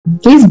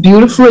He's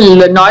beautiful,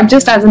 not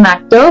just as an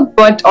actor,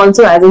 but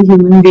also as a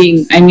human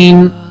being. I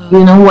mean,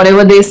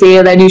 whatever they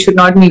say that you should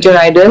not meet your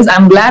idols,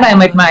 I'm glad I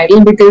met my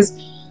idol because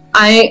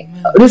I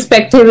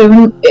respect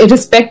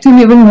him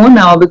even more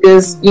now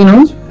because,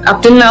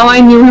 up till now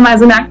I knew him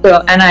as an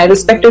actor and I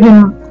respected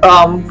him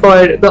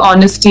for the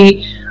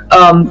honesty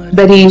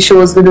that he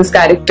shows with his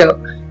character.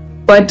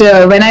 But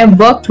when I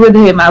worked with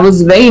him, I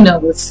was very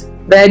nervous,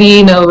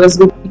 very nervous.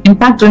 In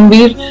fact,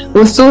 Ranbir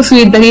was so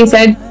sweet that he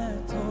said,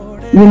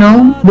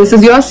 this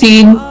is your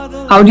scene.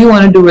 How do you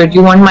want to do it?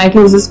 You want my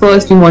closest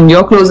first? You want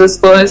your closest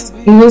first?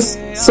 He was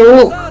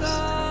so,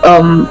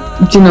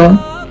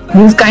 he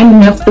was kind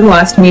enough to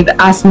ask me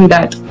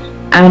that.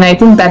 And I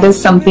think that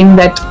is something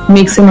that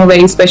makes him a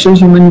very special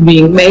human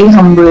being, very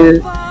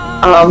humble,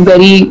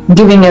 very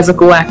giving as a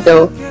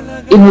co-actor.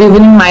 Even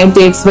in my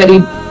takes,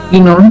 he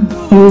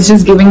was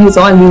just giving his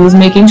all. He was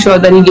making sure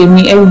that he gave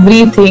me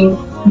everything.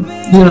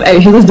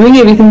 He was doing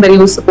everything that he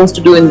was supposed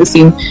to do in the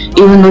scene,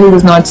 even though he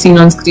was not seen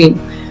on screen.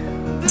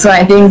 So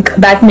I think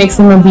that makes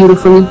him a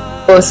beautiful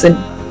person.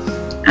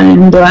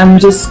 And I'm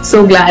just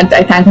so glad.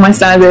 I thank my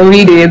stars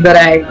every day that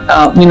I,